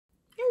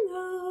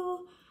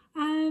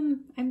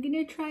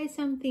gonna try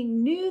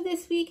something new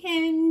this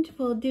weekend.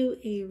 We'll do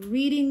a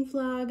reading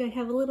vlog. I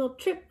have a little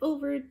trip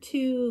over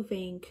to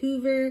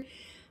Vancouver,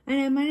 and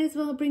I might as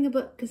well bring a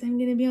book because I'm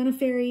gonna be on a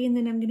ferry, and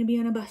then I'm gonna be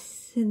on a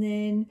bus, and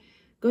then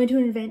going to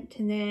an event,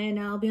 and then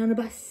I'll be on a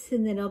bus,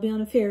 and then I'll be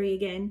on a ferry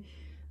again.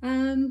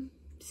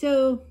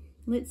 So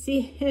let's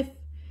see if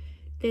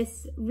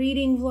this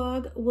reading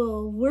vlog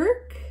will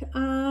work.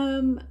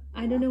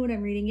 I don't know what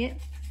I'm reading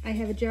yet. I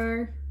have a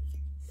jar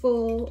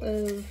full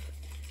of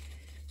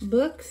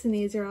books, and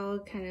these are all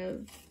kind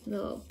of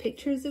little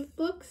pictures of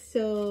books.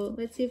 So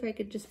let's see if I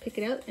could just pick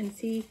it out and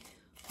see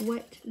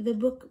what the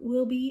book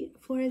will be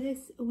for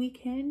this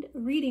weekend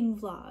reading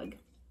vlog.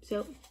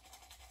 So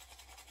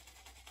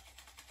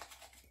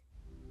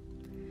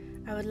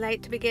I would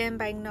like to begin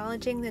by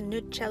acknowledging the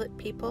Nutchalit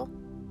people,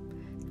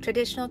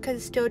 traditional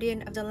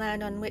custodian of the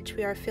land on which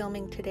we are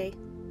filming today,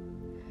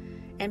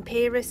 and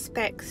pay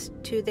respects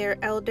to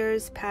their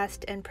elders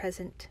past and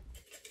present.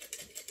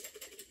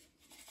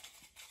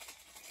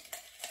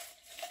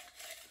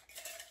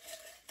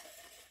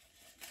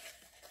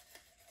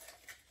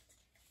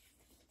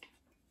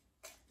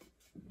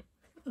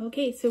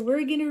 Okay, so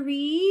we're gonna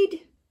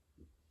read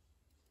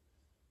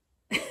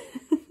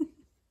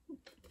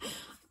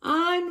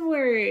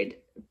Onward.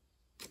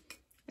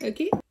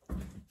 Okay.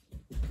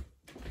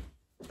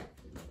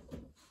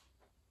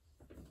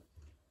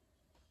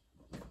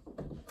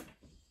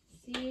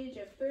 Si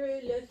je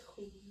peux le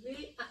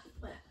trouver. Ah,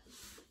 voilà.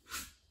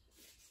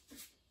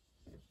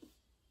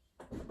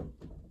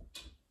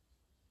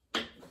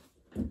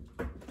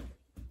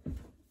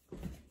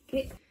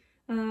 Okay.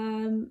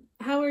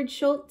 Howard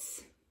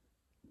Schultz.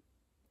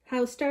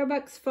 How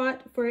Starbucks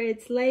fought for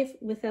its life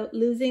without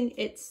losing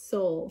its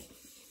soul.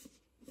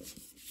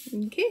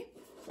 Okay.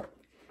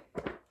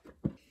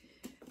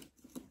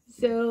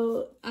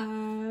 So,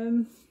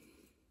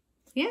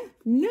 yeah,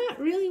 not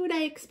really what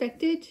I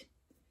expected,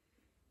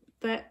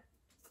 but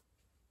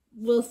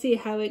we'll see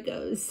how it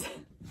goes.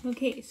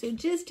 Okay, so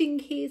just in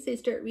case I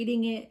start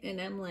reading it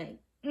and I'm like,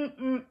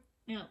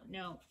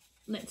 no,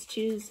 let's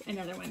choose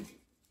another one.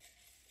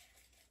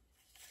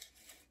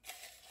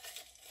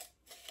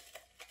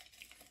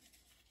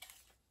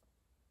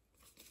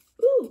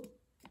 Ooh,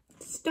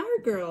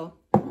 Stargirl.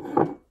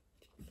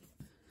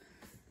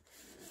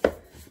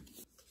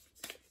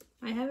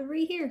 I have it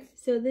right here.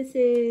 So this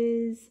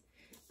is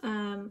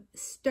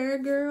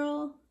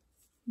Stargirl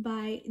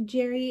by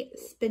Jerry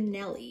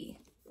Spinelli.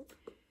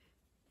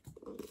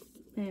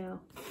 Now,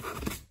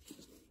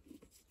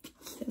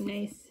 some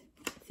nice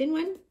thin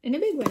one and a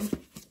big one.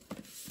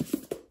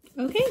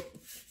 Okay.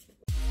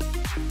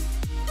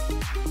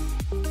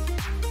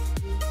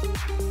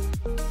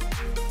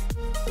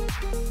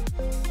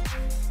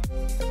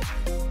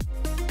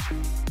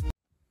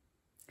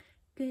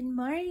 Good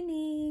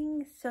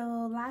morning.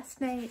 So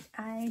last night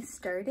I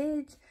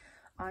started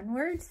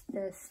Onwards,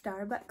 the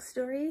Starbucks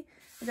story.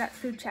 I got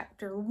through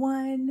chapter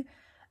 1.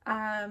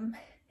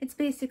 It's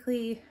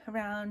basically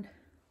around,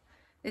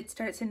 it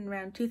starts in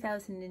around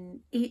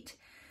 2008,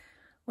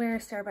 where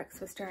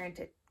Starbucks was starting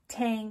to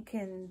tank,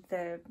 and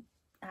the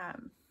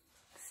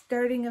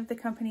starting of the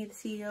company, the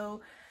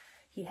CEO,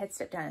 he had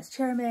stepped down as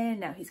chairman.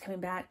 Now he's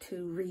coming back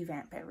to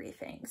revamp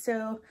everything.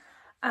 So,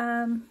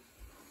 I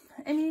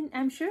mean,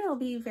 I'm sure it'll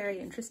be very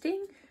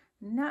interesting.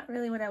 Not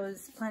really what I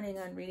was planning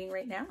on reading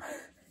right now.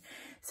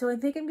 So I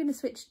think I'm going to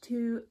switch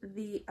to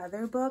the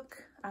other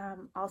book,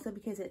 also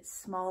because it's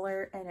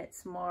smaller and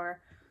it's more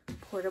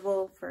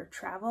portable for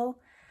travel.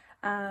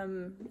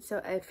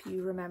 So if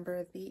you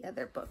remember, the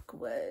other book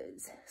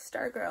was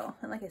Stargirl,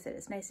 and like I said,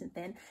 it's nice and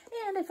thin.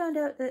 And I found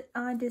out that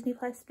on Disney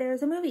Plus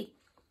there's a movie,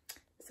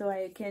 so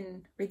I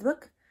can read the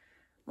book,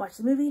 watch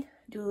the movie,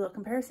 do a little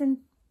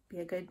comparison, be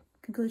a good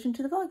conclusion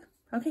to the vlog.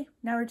 Okay,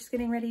 now we're just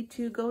getting ready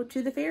to go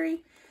to the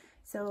ferry,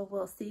 so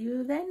we'll see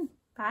you then.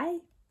 Bye.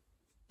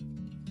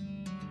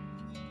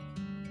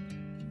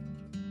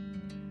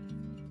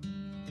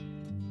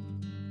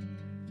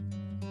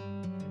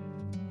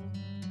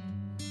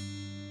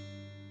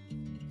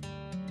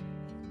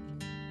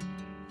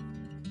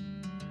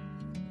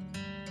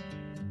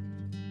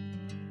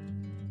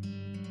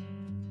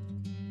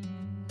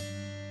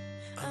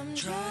 I'm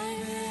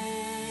driving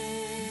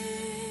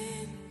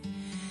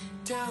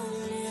down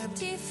an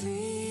empty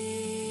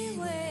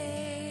freeway,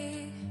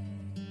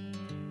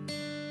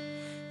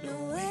 no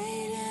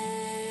waiting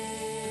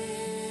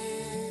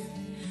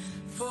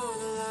for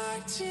the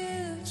light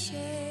to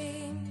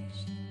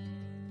change.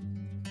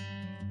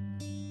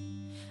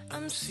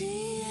 I'm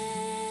seeing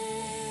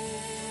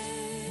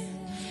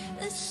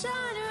the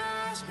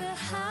sunrise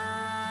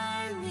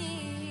behind me.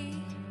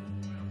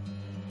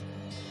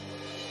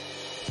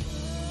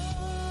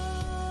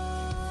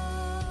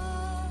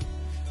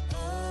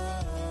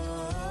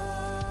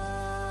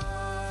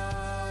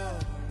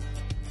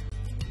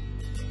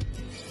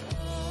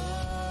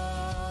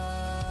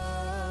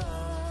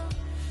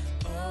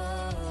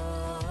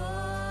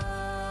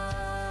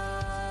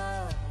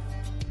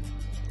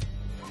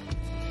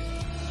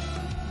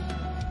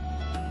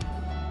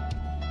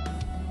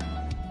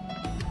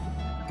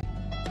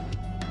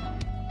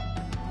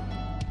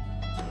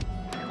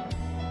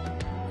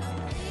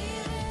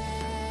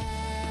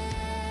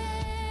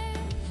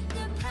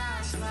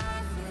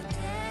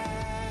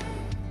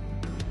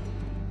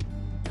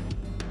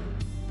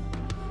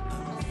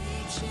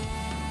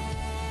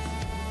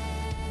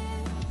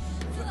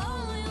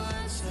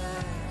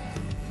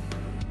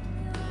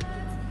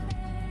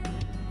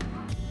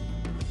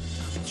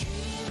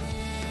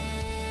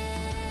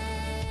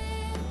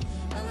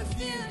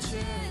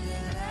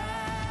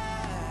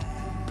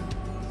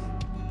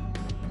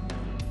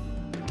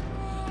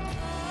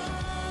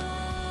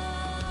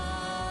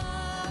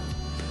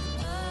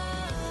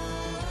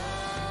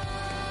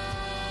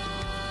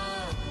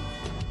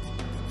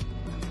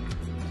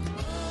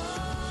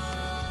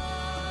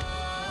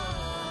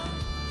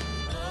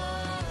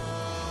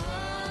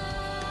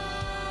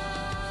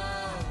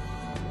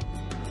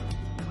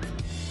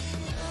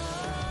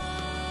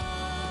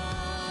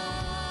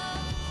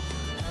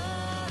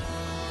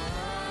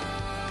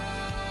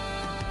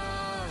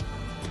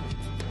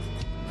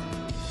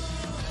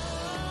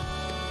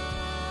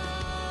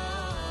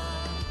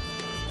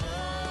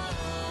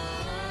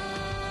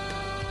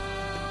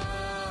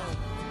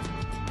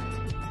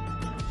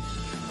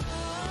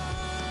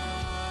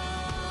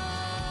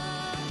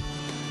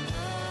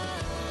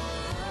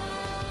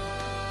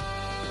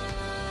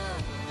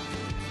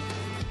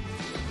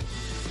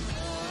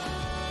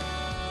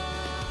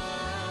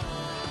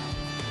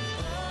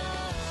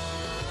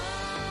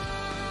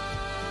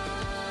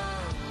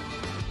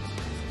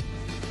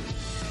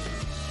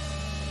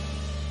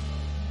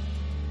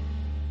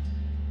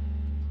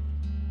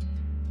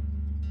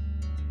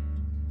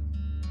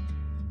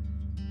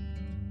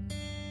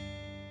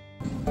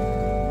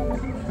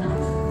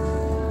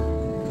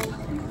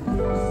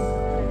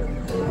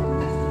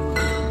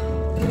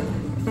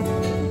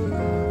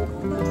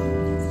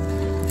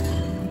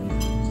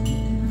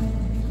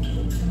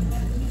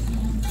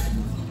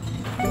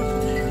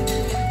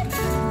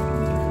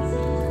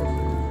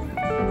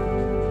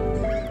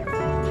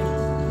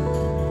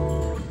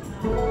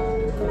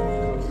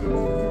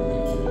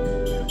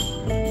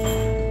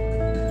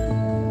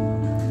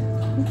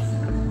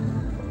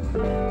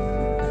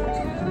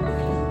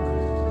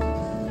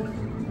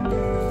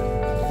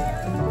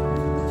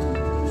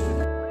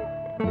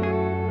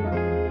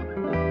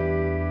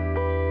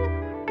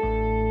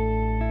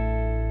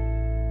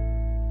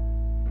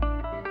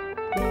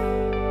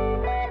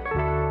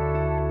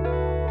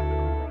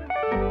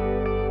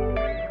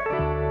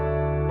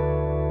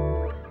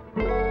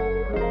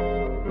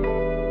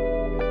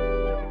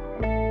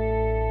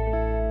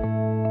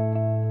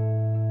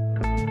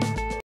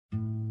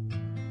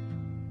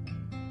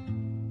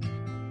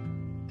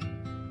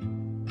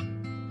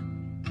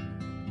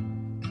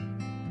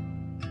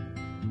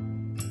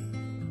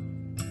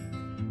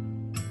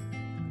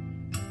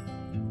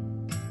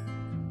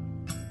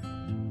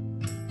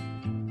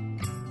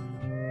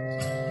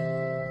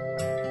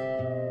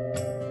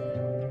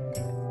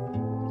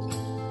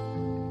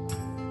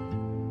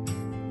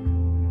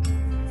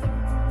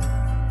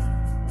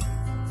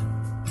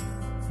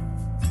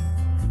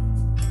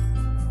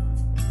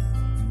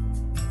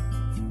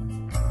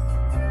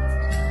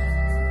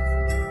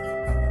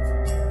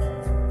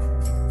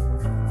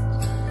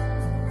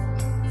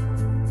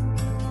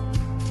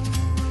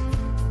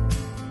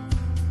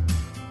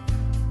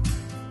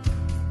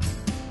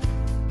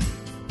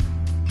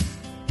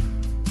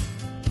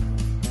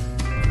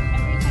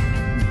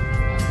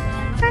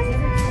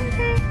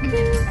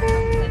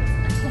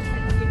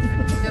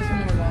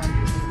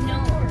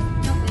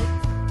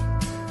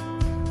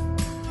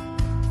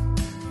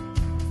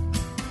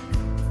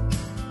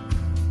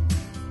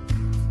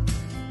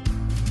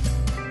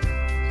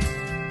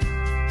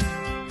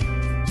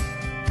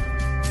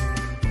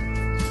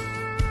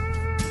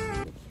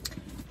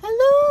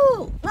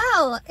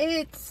 Well,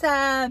 it's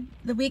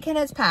the weekend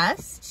has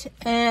passed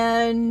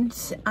and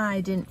I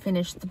didn't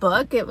finish the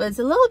book. It was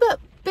a little bit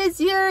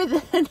busier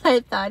than I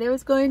thought it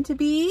was going to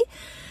be.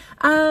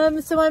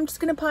 So I'm just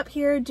gonna pop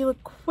here, do a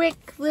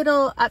quick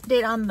little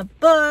update on the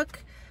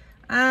book.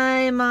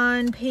 I'm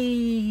on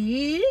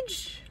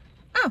page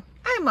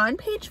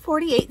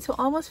 48, so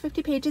almost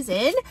 50 pages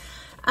in.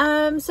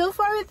 So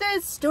far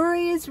the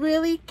story is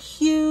really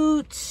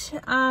cute.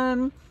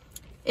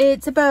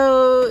 It's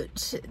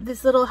about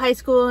this little high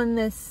school in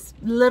this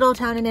little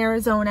town in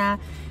Arizona,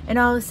 and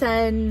all of a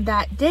sudden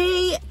that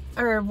day,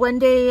 or one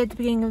day at the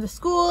beginning of the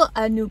school,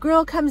 a new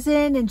girl comes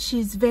in and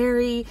she's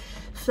very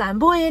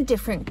flamboyant,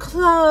 different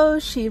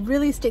clothes. She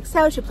really sticks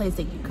out. She plays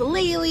the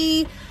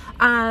ukulele.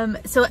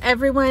 So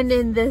everyone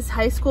in this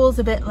high school is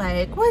a bit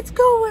like, what's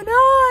going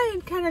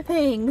on, kind of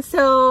thing.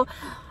 So,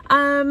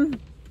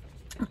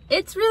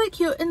 it's really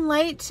cute and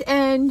light.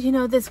 And, you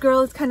know, this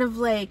girl is kind of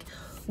like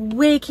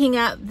waking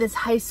up this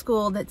high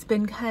school that's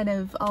been kind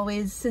of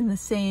always in the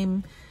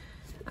same,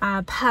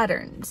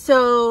 pattern.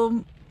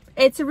 So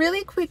it's a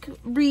really quick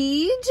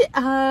read.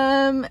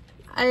 I'm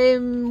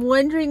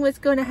wondering what's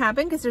going to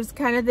happen because there's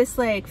kind of this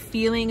like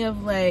feeling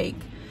of like,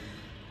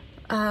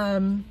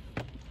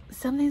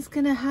 something's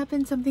gonna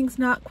happen, something's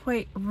not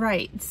quite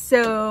right.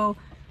 So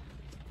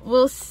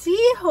we'll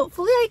see.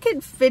 Hopefully I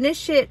can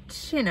finish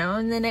it, you know,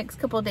 in the next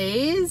couple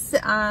days,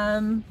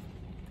 and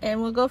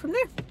we'll go from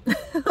there.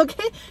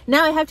 Okay,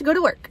 now I have to go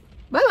to work.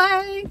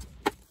 Bye-bye.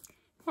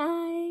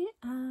 Hi,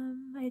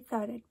 I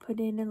thought I'd put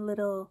in a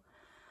little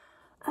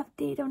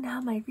update on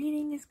how my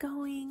reading is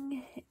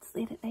going. It's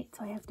late at night,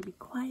 so I have to be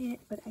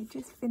quiet, but I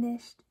just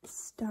finished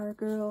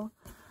Stargirl.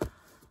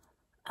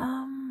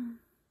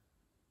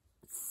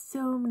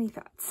 So many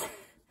thoughts.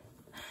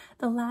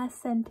 The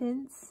last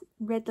sentence,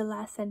 read the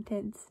last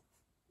sentence,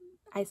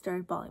 I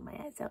started bawling my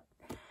eyes out.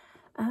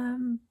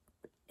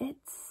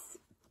 It's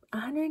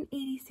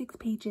 186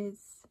 pages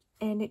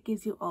and it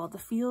gives you all the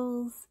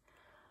feels.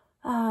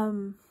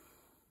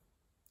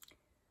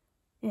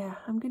 Yeah,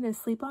 I'm gonna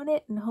sleep on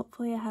it and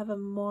hopefully I have a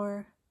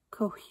more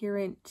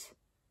coherent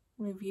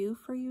review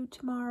for you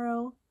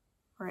tomorrow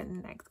or in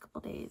the next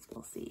couple days.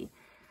 We'll see.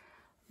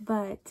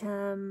 But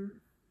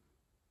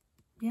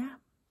yeah,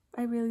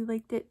 I really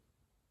liked it.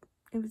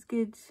 It was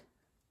good.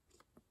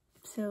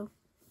 So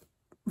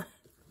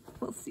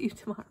we'll see you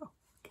tomorrow.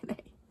 Good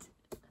night.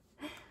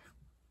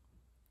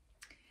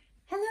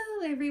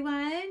 Hello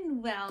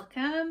everyone,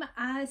 welcome.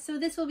 So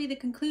this will be the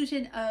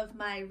conclusion of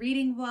my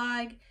reading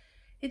vlog.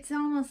 It's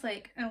almost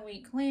like a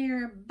week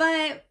later,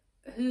 but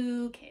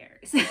who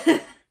cares?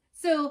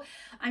 So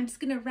I'm just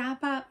gonna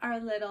wrap up our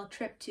little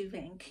trip to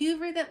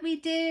Vancouver that we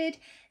did,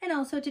 and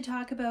also to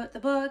talk about the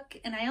book,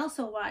 and I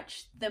also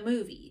watched the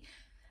movie.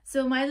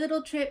 So my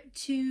little trip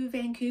to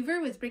Vancouver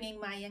was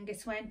bringing my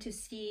youngest one to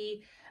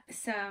see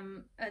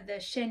some of the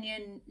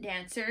Shenyun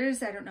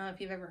dancers. I don't know if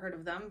you've ever heard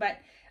of them, but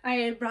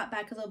I brought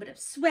back a little bit of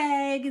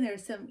swag, and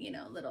there's some, you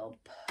know, little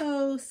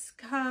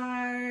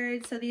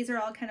postcards. So these are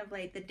all kind of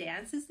like the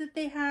dances that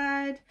they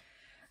had.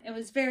 It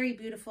was very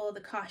beautiful. The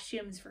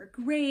costumes were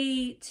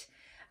great.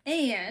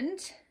 And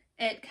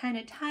it kind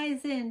of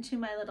ties into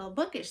my little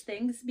bookish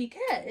things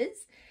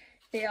because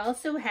they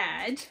also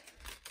had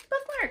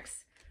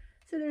bookmarks.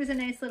 So there's a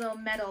nice little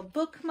metal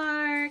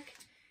bookmark,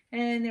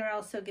 and they were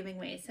also giving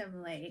away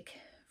some like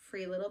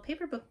free little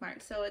paper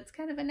bookmarks. So it's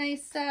kind of a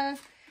nice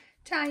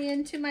tie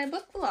into my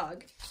book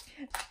vlog.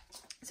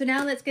 So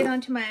now let's get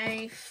on to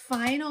my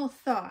final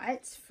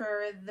thoughts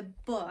for the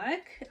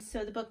book.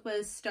 So the book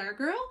was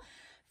Stargirl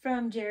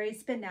from Jerry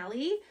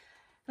Spinelli.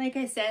 Like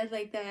I said,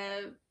 like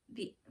the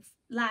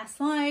last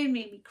line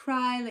made me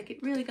cry. Like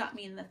it really got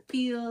me in the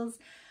feels.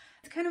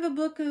 It's kind of a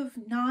book of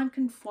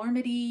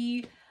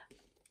non-conformity,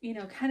 you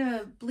know, kind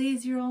of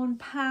blaze your own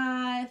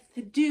path,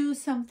 do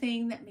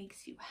something that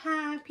makes you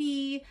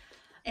happy,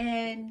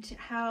 and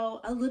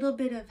how a little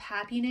bit of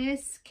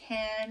happiness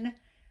can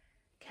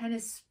kind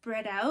of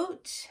spread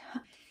out.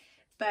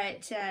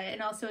 But,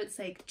 and also it's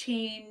like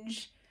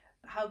change,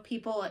 how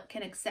people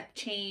can accept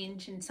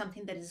change and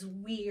something that is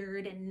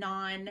weird and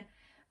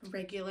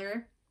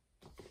non-regular.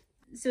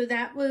 So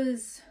that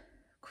was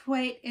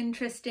quite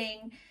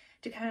interesting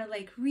to kind of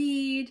like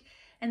read.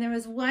 And there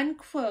was one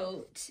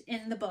quote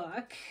in the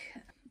book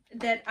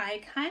that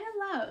I kind of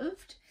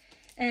loved.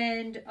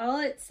 And all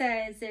it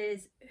says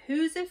is,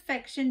 whose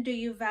affection do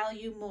you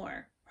value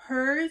more,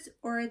 hers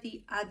or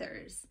the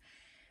others?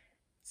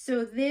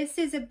 So this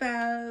is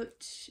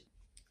about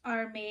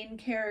our main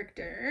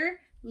character,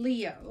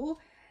 Leo,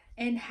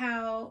 and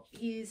how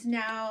he's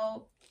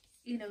now,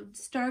 you know,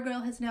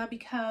 Stargirl has now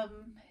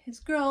become his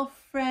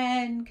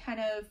girlfriend, kind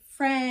of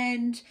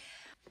friend,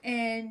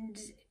 and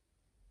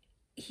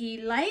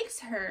he likes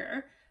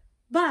her,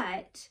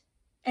 but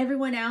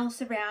everyone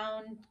else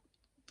around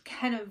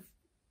kind of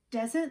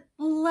doesn't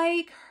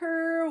like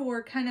her,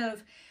 or kind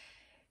of,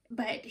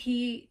 but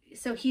he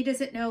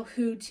doesn't know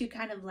who to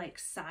kind of like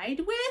side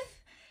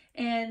with.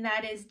 And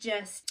that is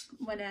just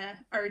when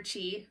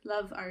Archie,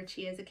 love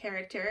Archie as a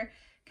character,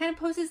 kind of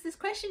poses this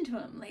question to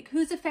him, like,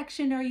 whose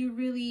affection are you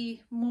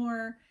really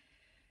more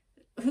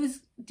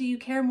whose do you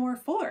care more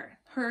for?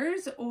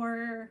 Hers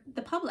or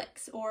the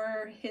public's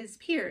or his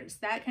peers?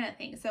 That kind of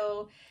thing.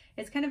 So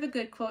it's kind of a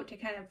good quote to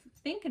kind of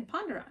think and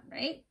ponder on,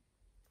 right?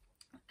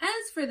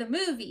 As for the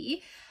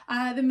movie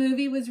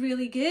was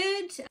really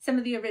good. Some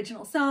of the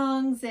original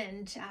songs,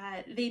 and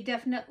they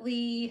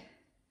definitely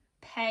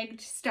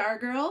pegged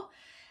Stargirl.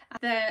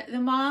 The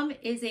mom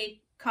is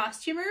a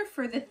costumer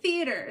for the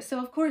theater, so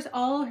of course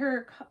all of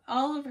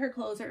her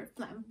clothes are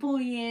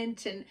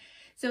flamboyant, and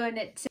so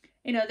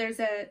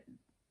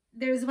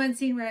there's one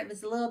scene where it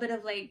was a little bit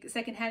of like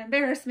secondhand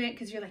embarrassment,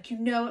 because you're like,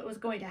 it was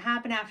going to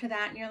happen after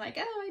that, and you're like,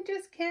 oh, I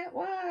just can't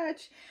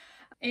watch.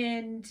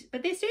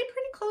 But they stayed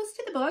pretty close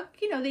to the book.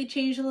 They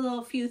changed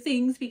a few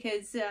things,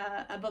 because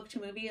a book to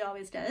movie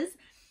always does.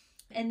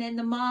 And then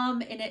the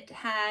mom in it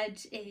had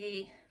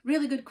a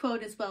really good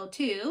quote as well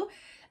too.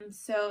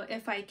 So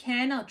if I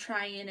can, I'll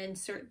try and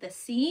insert the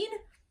scene.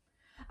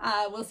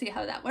 We'll see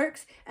how that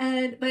works.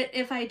 But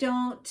if I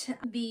don't,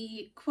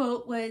 the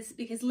quote was,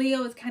 because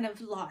Leo is kind of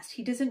lost.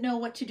 He doesn't know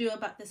what to do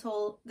about this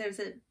whole,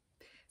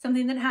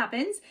 something that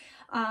happens,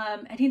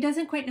 and he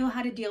doesn't quite know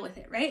how to deal with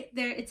it, right?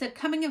 It's a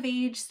coming of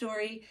age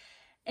story,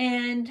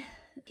 and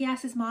he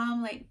asks his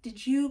mom, like,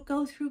 did you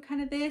go through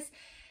kind of this?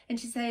 And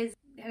she says,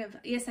 kind of,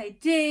 yes, I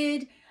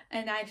did,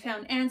 and I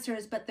found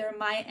answers, but they're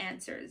my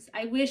answers.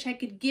 I wish I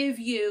could give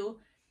you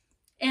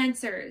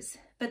answers,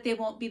 but they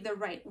won't be the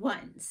right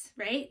ones,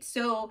 right?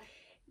 So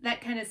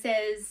that kind of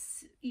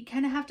says you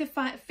kind of have to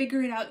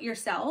figure it out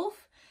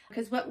yourself,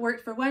 because what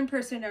worked for one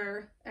person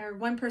or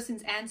one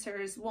person's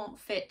answers won't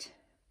fit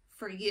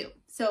for you.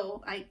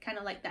 So I kind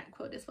of like that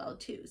quote as well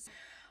too.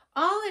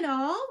 All in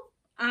all,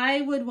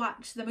 I would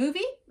watch the movie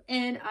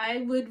and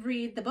I would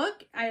read the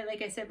book.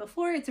 Like I said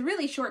before, it's a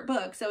really short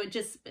book, so it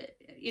just,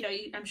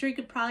 I'm sure you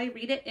could probably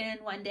read it in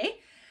one day.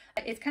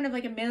 It's kind of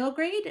like a middle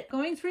grade.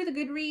 Going through the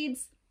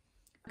Goodreads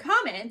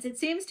comments, it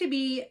seems to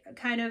be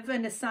kind of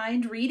an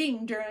assigned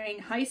reading during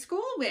high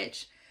school,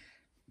 which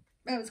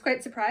I was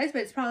quite surprised,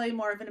 but it's probably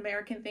more of an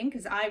American thing,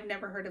 because I've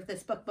never heard of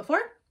this book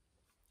before.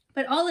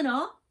 But all in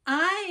all,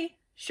 I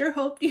sure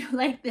hope you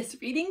like this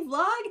reading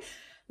vlog.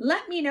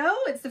 Let me know.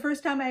 It's the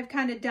first time I've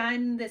kind of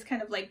done this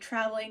kind of like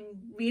traveling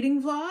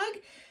reading vlog,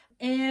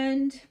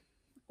 and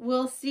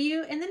we'll see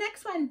you in the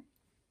next one.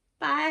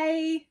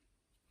 Bye.